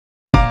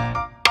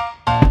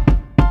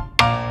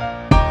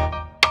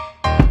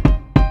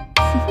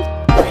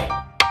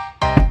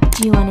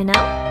Do you want to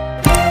know?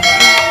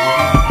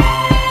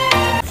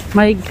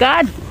 My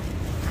God!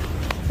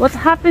 What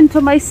happened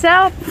to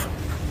myself?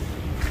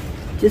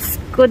 Diyos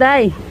ko,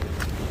 day.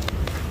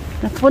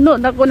 Napuno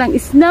na ko ng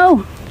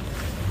snow.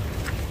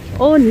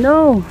 Oh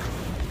no!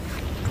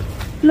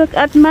 Look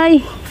at my...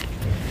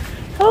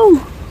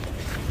 Oh!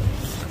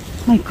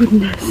 My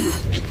goodness!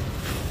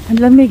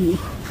 Ang lamig.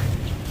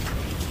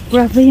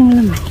 Grabe yung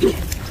lamig.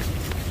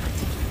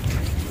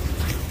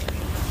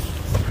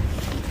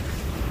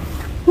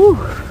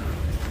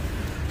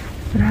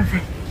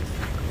 Grabe.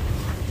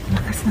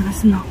 Lakas ng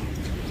snow.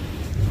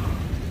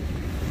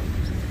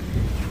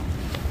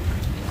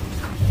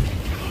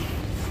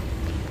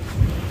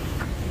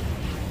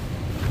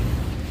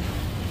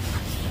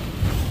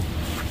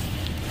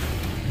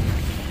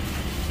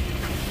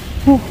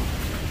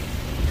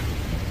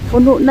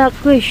 Puno na,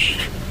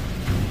 Krish.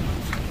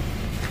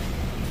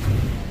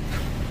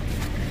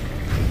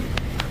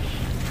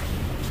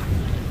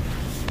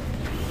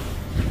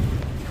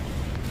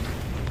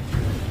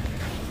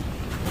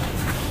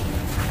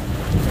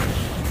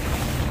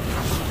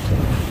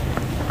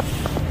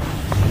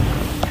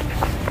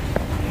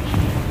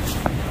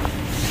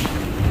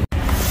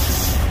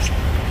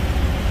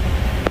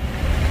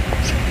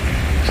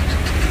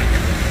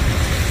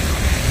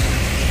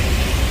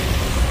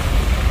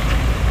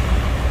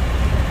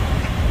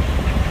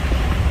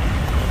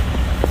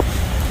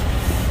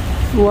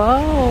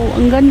 Wow,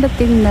 ang ganda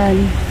tingnan.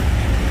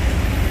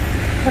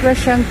 Para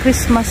siyang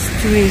Christmas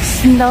tree.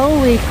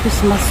 Snowy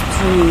Christmas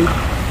tree.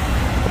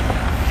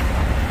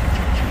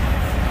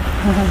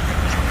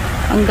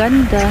 Ang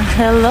ganda.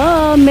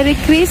 Hello, Merry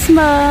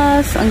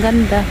Christmas. Ang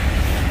ganda.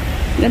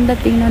 Ganda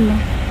tingnan, no?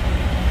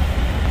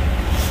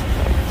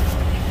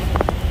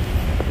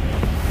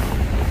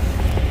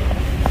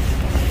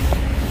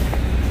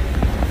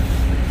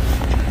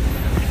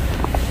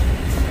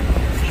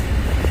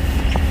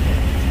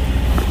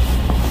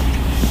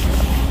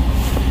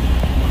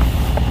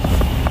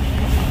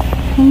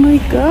 Oh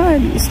my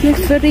God, it's like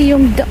very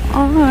yung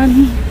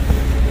daan.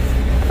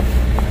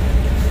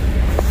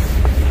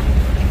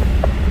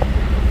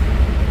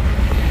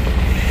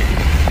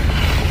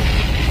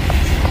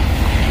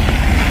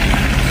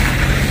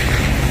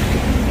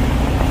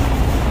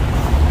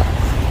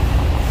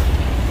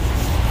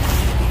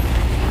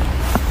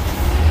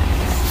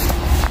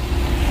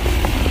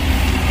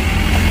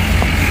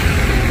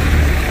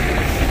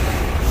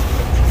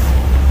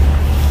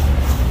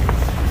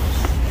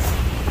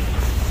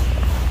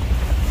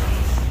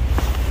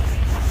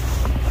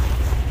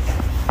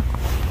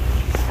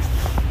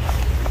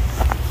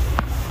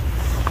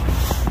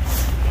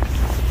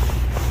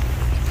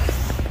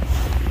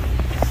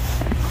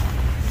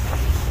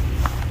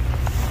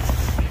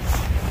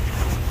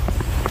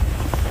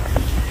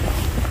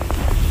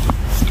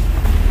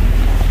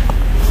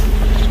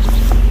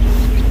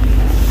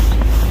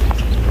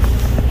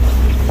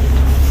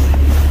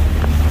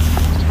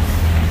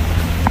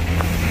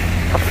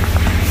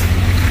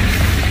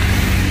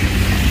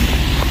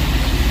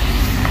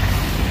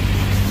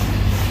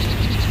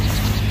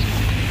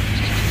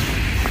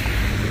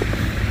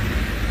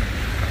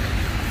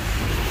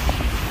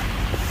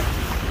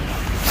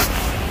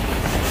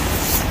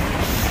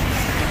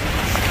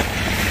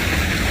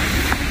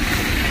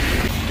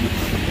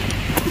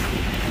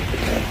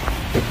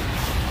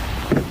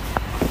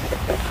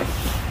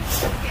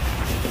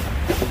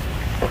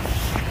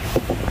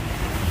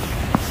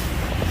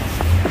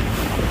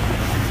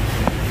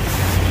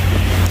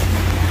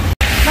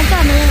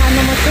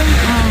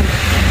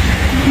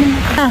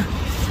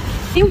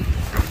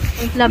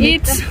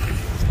 It's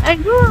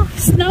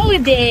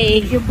snowy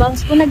day. Yung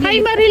bangs ko nag- Hi,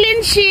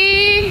 Marilyn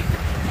Shi!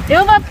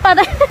 Yung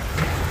para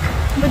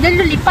model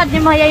lulipad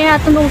yung mga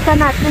yan natulungan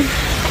natin.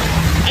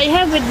 I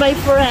have with my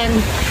friend.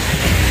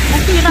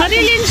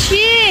 Marilyn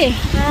Shi!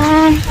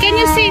 Can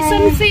you say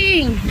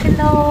something?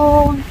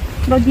 Hello.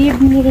 Good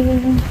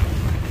evening.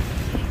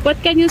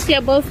 What can you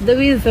say about the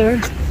weather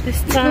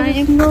this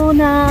time? Snow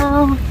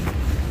now.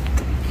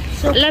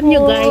 So alam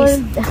nyo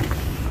guys,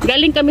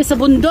 galing kami sa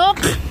bundok.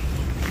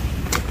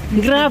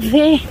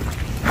 Grabe.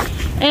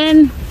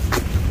 And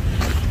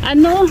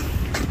ano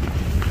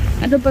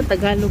ba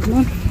Tagalog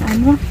nun?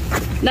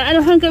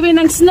 Naanohan kami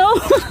ng snow.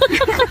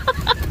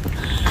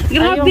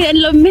 Grabe, ang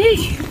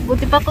lamig.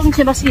 Buti pa kung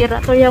si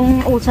Basira to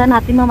yung usa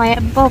natin mamaya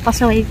pa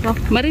pasaway ko.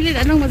 Marilyn,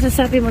 anong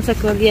masasabi mo sa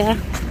Korea?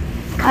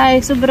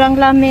 Ay, sobrang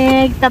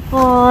lamig.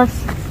 Tapos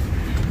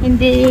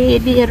hindi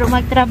biro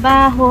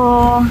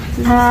magtrabaho.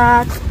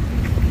 Lahat.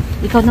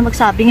 Ikaw na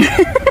magsabi nga.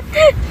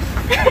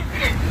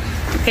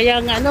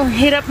 Kaya nga,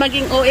 hirap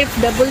maging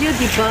OFW,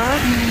 di ba?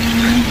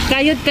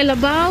 Kayod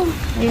kalabaw.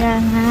 Kaya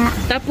nga.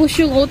 Tapos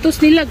yung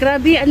utos nila,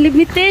 grabe,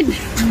 unlimited.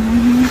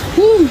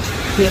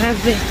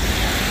 Grabe.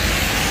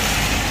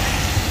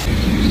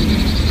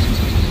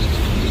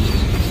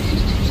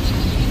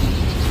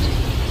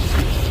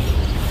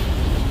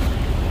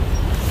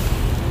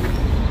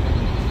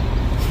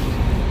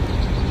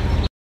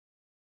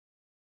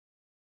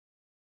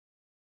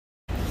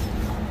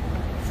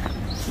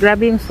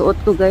 Grabe yung suot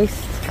ko, guys.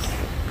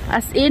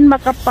 As in,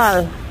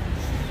 makapal.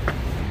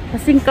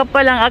 Kasing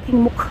kapal ang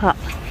aking mukha.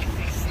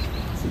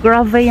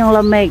 Grabe yung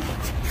lamig.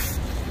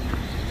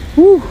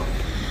 Woo!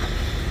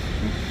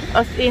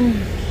 As in,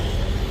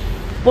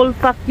 full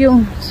pack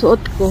yung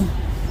suot ko.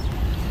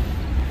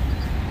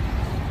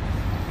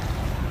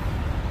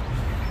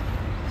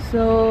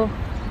 So,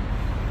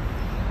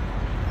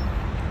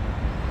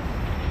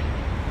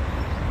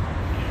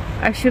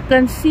 as you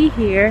can see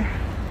here,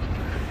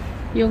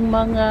 yung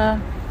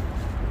mga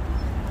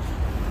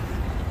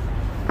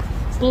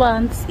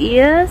plants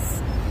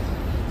is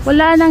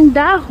wala nang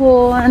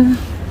dahon.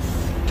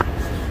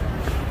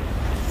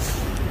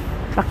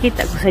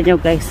 Pakita ko sa inyo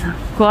guys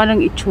kung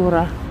anong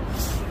itsura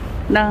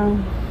ng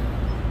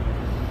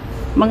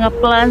mga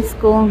plants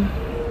kung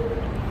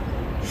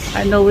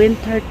ano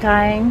winter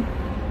time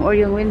or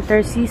yung winter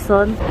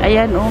season.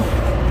 Ayan oh,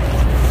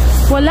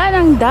 wala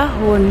nang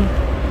dahon,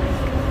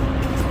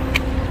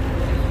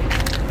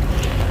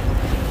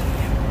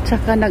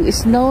 tsaka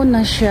nag-snow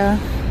na siya.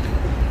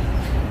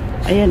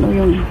 Ayan o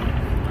yung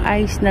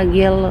ice na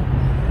yellow.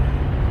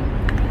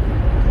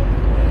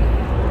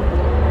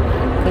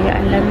 Kaya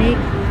ang lamig.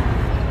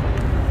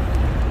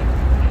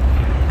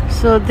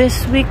 So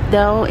this week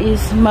daw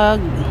is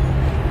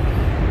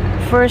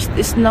first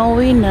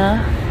snowy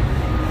na.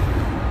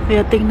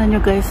 Kaya tingnan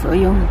nyo guys, o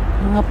yung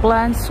mga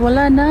plants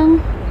wala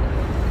nang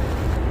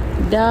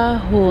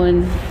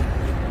dahon.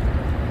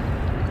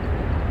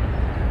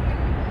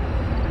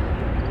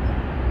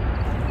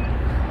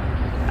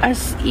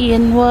 As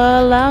in,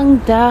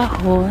 walang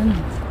dahon.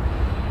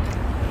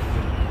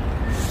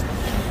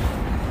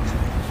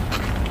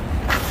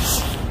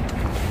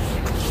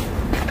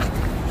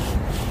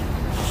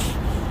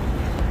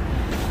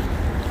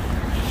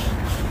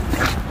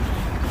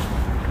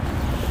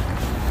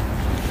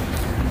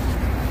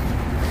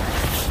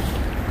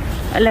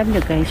 Alam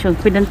nyo guys, yung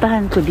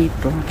pinuntahan ko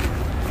dito,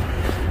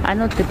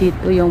 ano to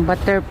dito, yung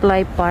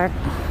butterfly park.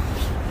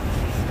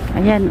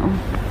 Ayan oh.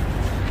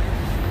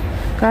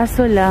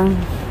 Kaso lang,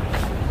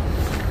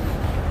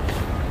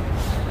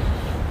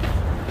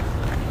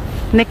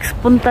 next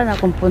punta na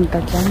akong punta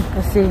dyan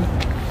kasi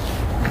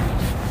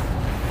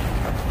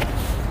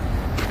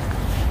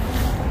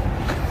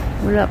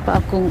wala pa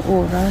akong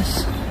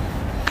oras.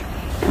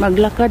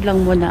 Maglakad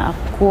lang muna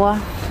ako.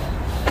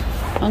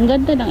 Ang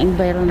ganda ng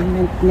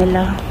environment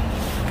nila.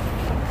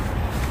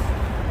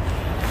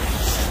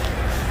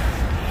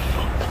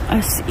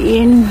 As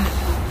in,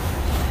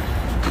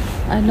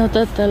 ano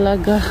to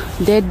talaga,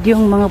 dead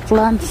yung mga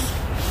plants.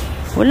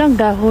 Walang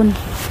dahon.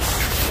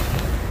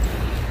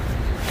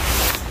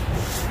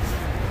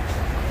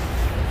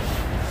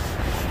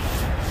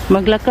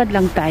 Maglakad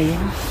lang tayo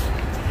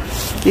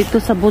dito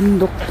sa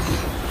bundok.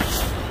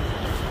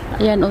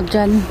 Ayan o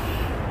dyan,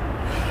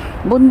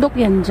 bundok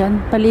yan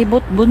dyan,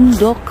 palibot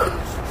bundok.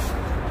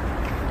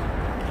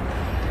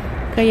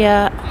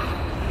 Kaya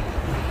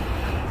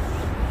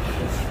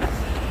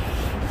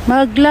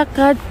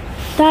maglakad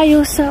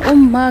tayo sa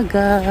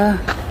umaga.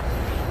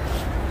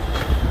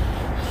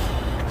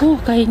 Oh,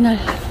 kahingal.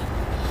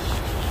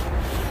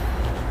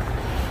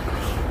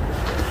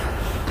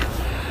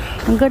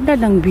 Ang ganda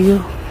ng view.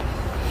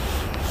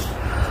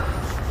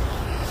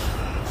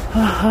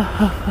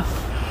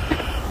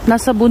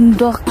 Nasa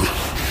bundok.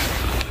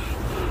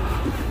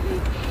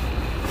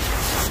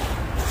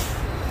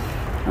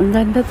 Ang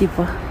ganda,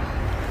 diba?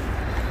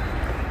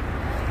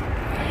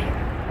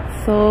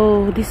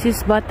 So, this is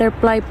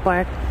Butterfly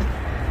Park.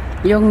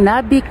 Yung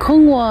Nabi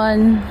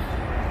Kungwon.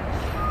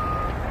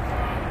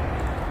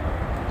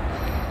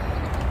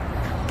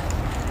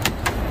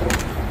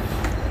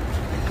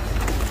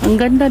 Ang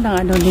ganda ng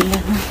ano nila,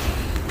 no?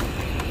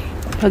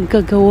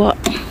 Pagkagawa.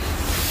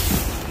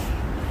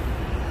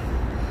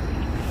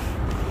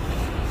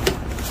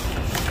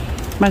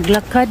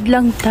 Maglakad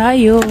lang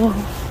tayo.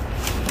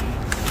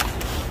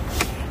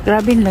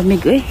 Grabe ang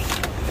lamig eh.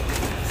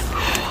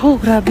 Oh,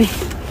 grabe.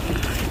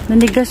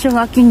 Nanigas yung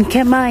aking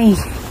kamay.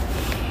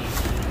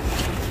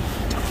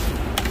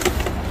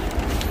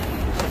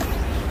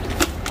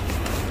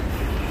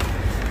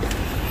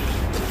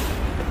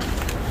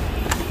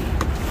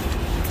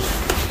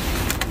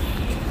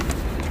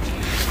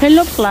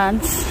 Hello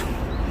plants.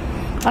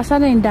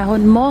 Asan na yung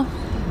dahon mo?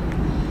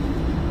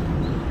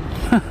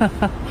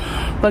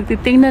 Pag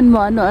titingnan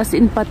mo, ano, as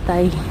in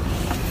patay.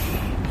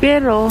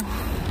 Pero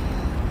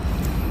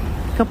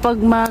kapag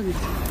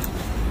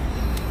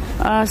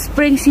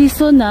spring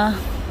season na,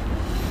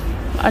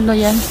 ano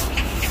yan,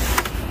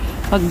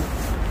 pag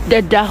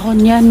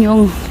dadahon yan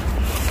yung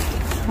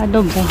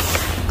ano ba,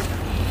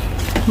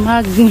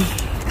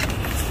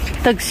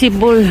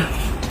 tagsibol,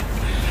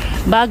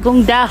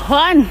 bagong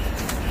dahon.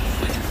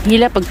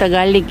 Hila pag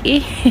Tagalog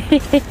eh.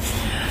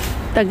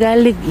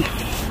 Tagalog,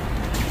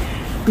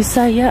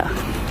 Bisaya,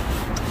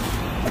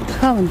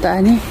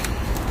 kauntaan eh.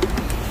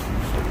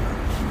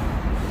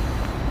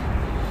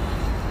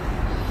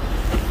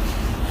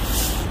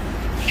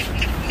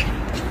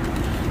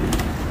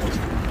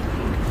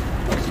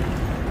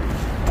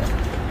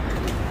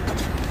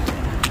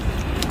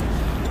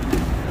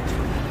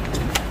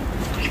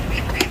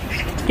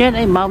 Yan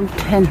ay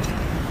mountain.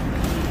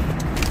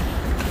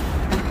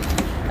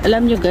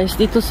 Alam nyo guys,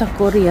 dito sa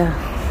Korea,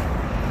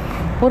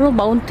 puro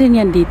mountain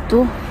yan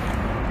dito.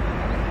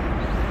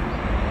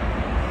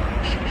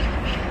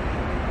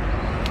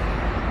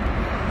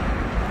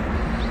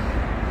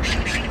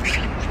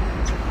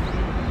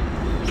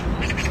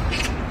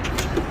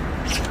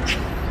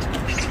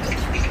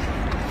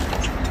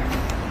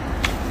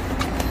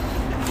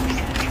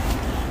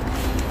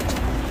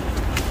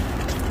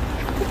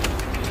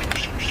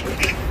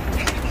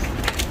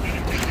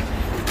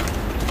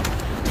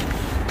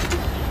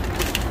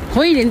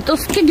 Hoy,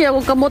 lintos kig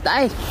ako kamot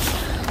ay.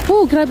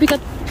 Oh, grabe ka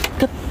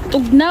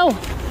katugnaw.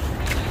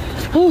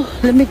 Oh,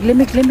 lamig,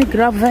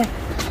 grabe.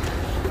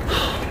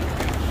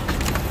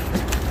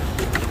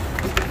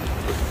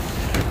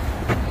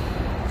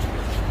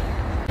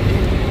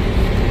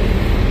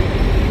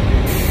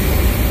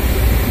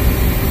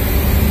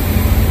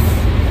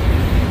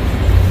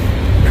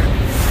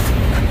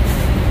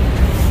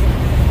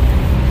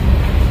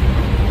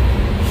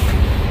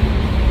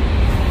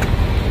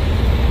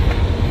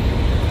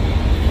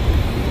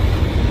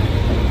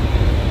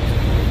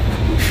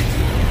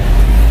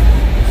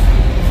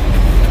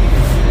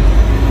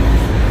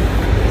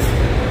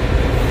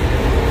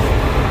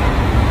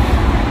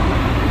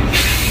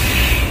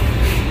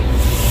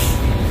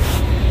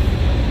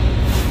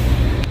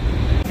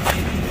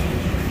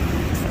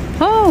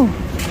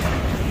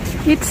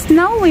 It's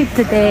snowy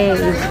today.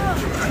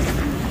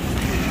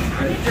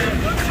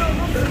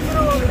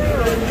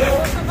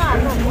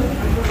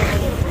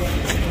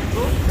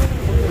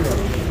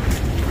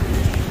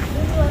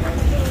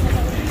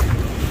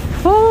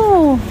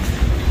 Oh,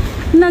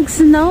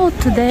 nag-snow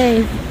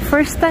today.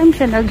 First time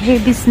siya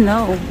nag-heavy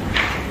snow.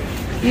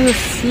 You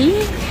see?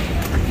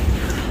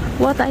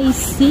 What I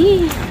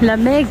see?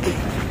 Lamig.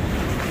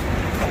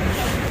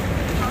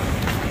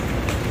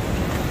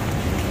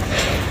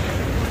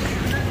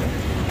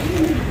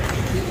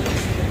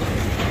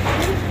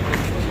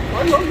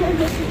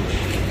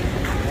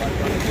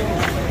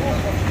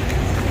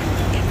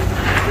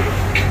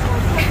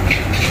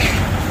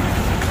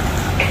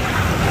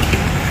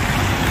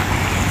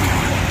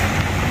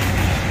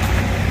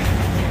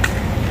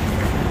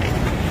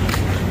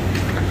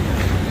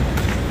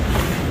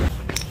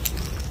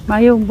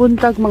 Mayong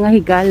buntag mga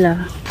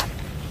higala.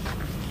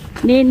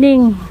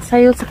 Nining,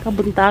 sayo sa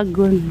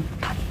kabuntagon.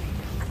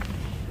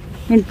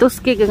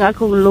 Hintuski kang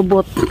akong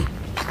lubot.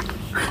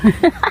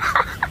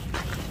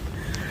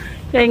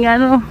 Kaya nga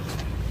no,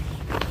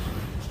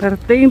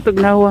 parte yung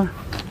tugnawa,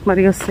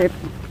 Mariosep.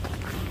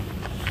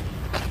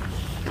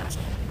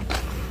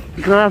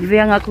 Grabe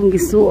ang akong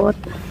gisuot.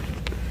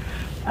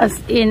 As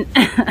in,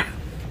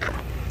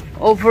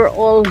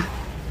 overall,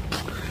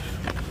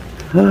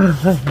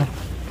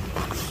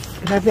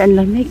 grabe ang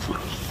lamig.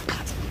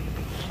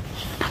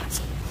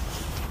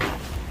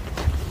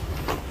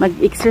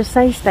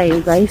 Mag-exercise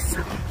tayo guys.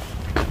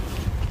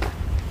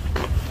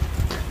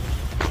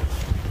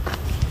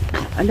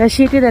 Alas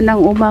 7 na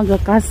ng umaga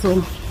kaso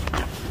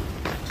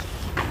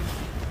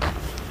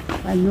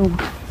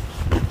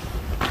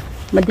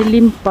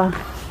madilim pa.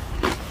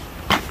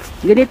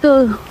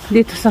 Ganito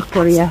dito sa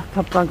Korea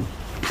kapag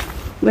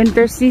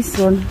winter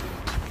season,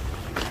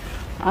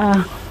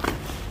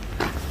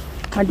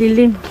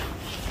 madilim.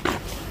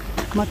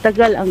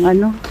 Matagal ang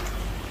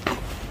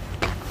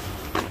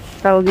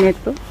tawag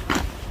nito,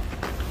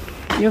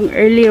 yung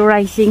early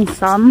rising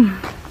sun.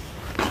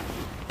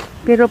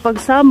 Pero pag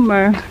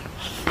summer,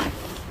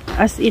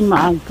 as in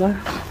maaga.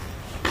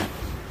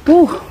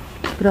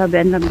 Grabe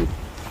ang lamig.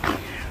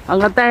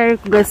 Ang attire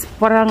ko guys,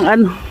 parang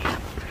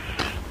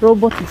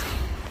robot.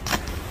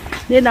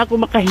 Hindi na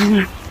ako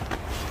makahinga.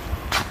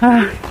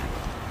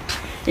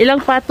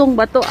 Ilang patong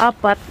ba to?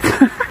 4.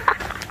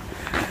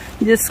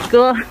 Diyos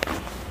ko.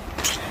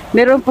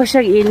 Meron pa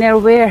siyang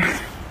innerwear.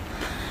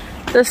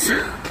 Tapos,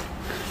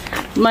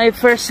 my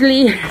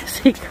firstly,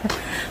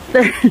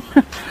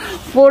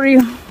 for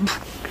yung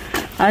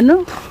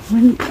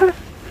winter.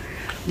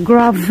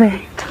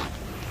 Grabe.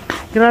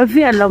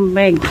 Grabe ang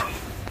lamig.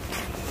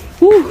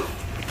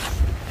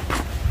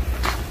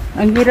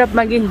 Ang hirap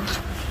maging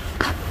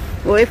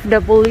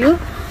OFW.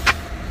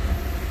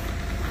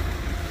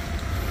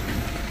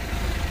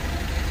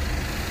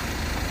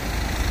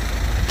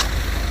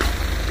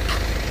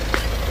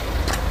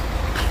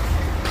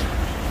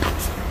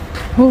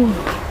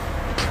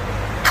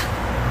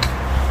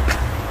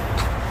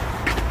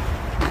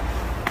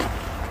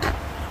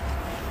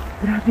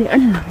 Grabe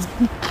ang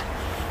lamig.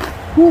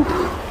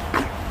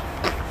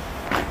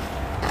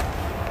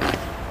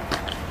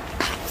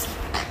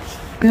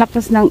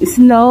 Lakas ng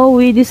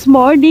snowy this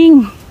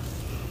morning.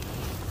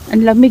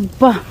 Ang lamig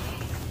pa.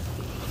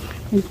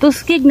 Ang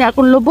tuskig na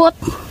akong lubot.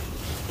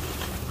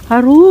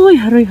 Haroy.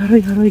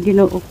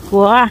 Ginook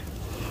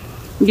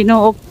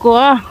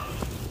ko.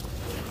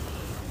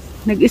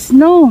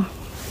 Nag-snow.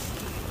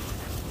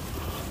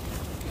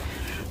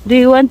 Do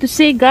you want to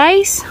see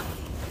guys?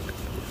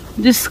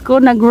 Diyos ko,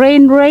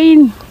 nag-rain.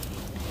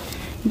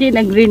 Hindi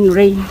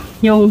nag-rain.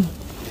 Yung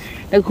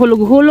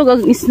naghulog-hulog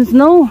ang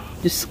snow.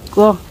 Diyos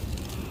ko.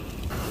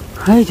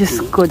 Ay, Diyos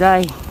ko,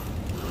 day.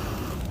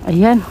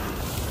 Ayan.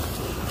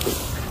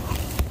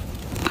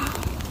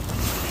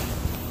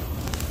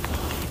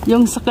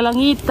 Yung sa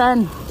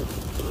kalangitan.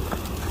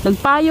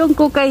 Nagpayong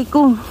ko kay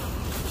kung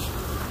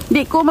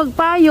di ko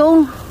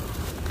magpayong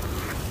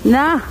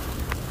na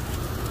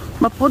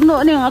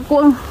mapuno na yung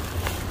akong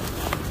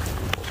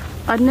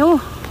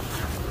ano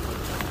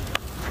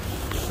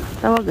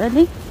tawag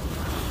ani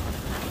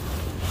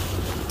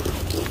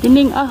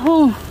ining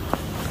ahong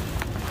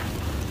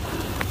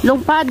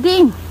long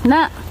padding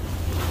na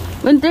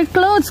winter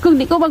clothes kung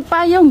di ko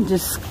magpayong.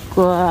 Diyos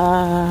ko,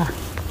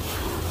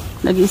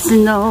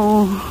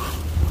 nag-snow,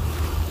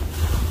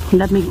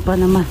 lamig pa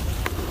naman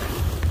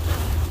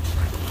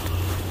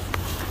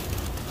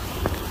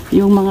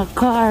yung mga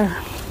car.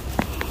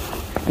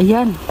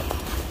 Ayan,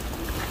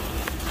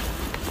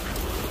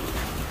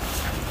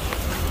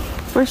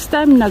 first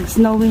time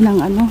nag-snowy ng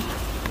ano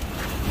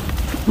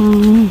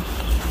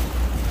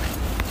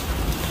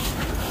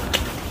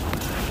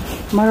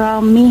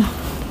marami.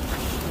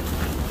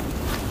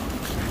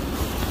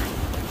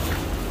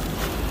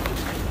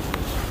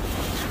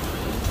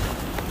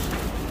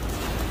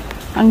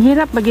 Ang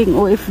hirap maging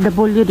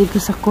OFW dito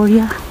sa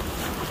Korea.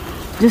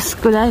 Diyos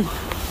ko lang.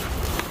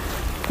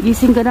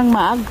 Gising ka ng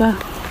maaga.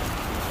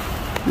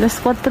 Alas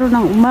 4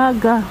 ng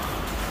umaga.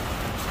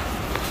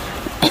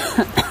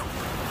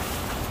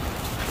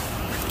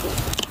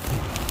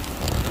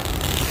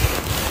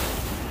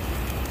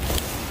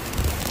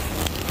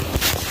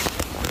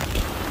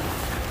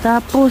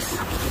 Tapos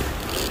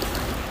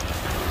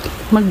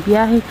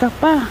magbiyahe ka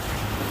pa.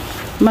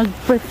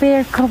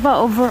 Mag-prepare ka pa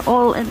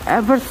overall and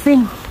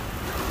everything.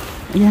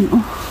 Ayan,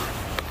 oh.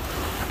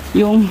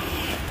 Yung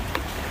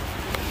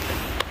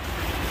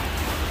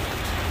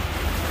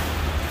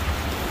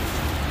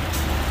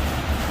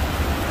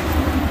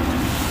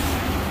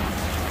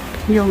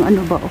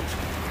ano ba, oh.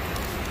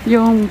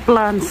 Yung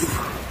plants.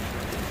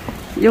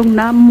 Yung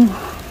namu.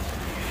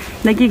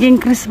 Nagiging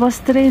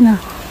Christmas tree na.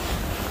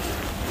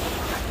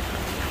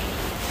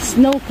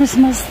 Snow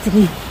Christmas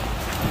tree.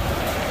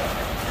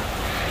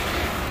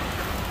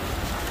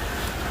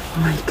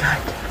 Oh my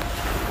God.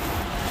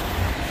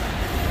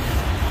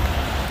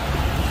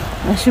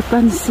 As you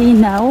can see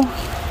now,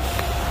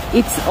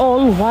 it's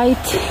all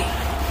white.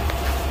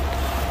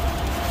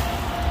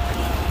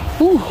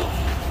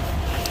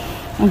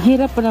 Ang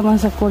hirap pa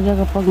naman sa Korea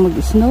kapag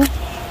mag-snow.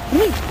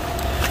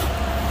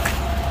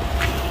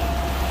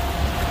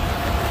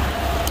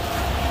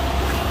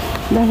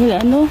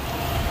 Dahil ano,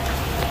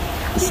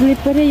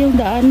 slippery yung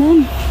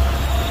daanan.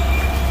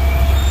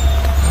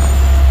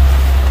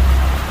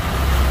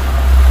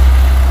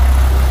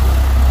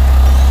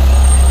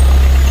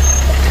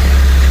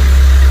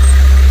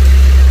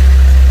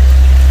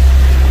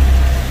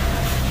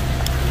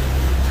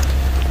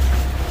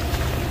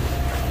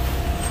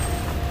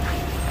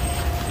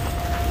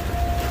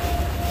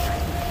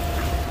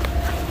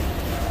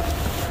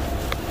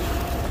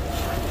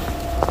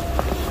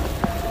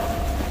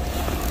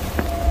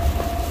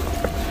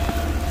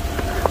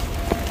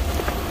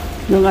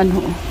 Yung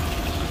ano,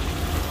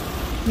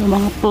 yung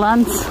mga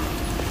plants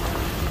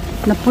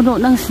na puno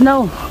ng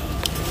snow.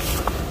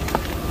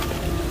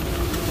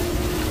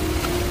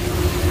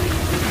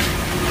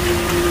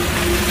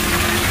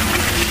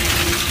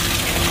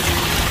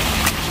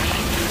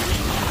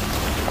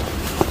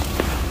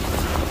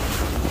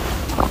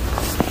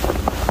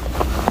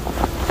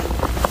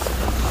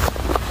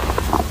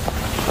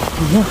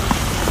 Oh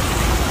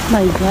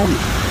my God.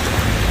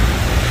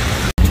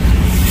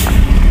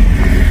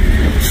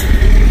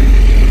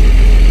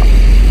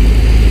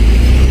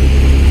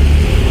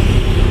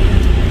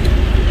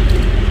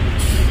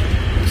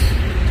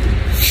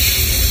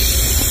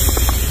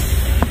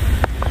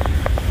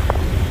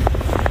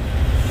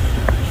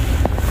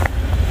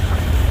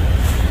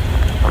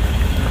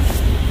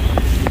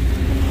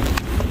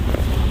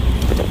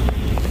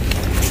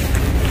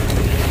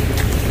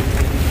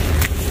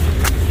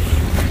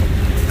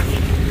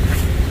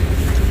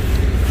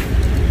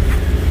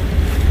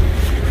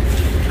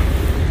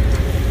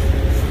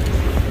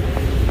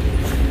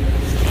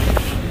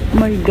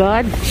 My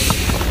God,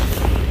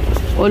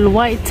 all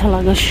white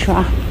talaga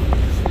siya.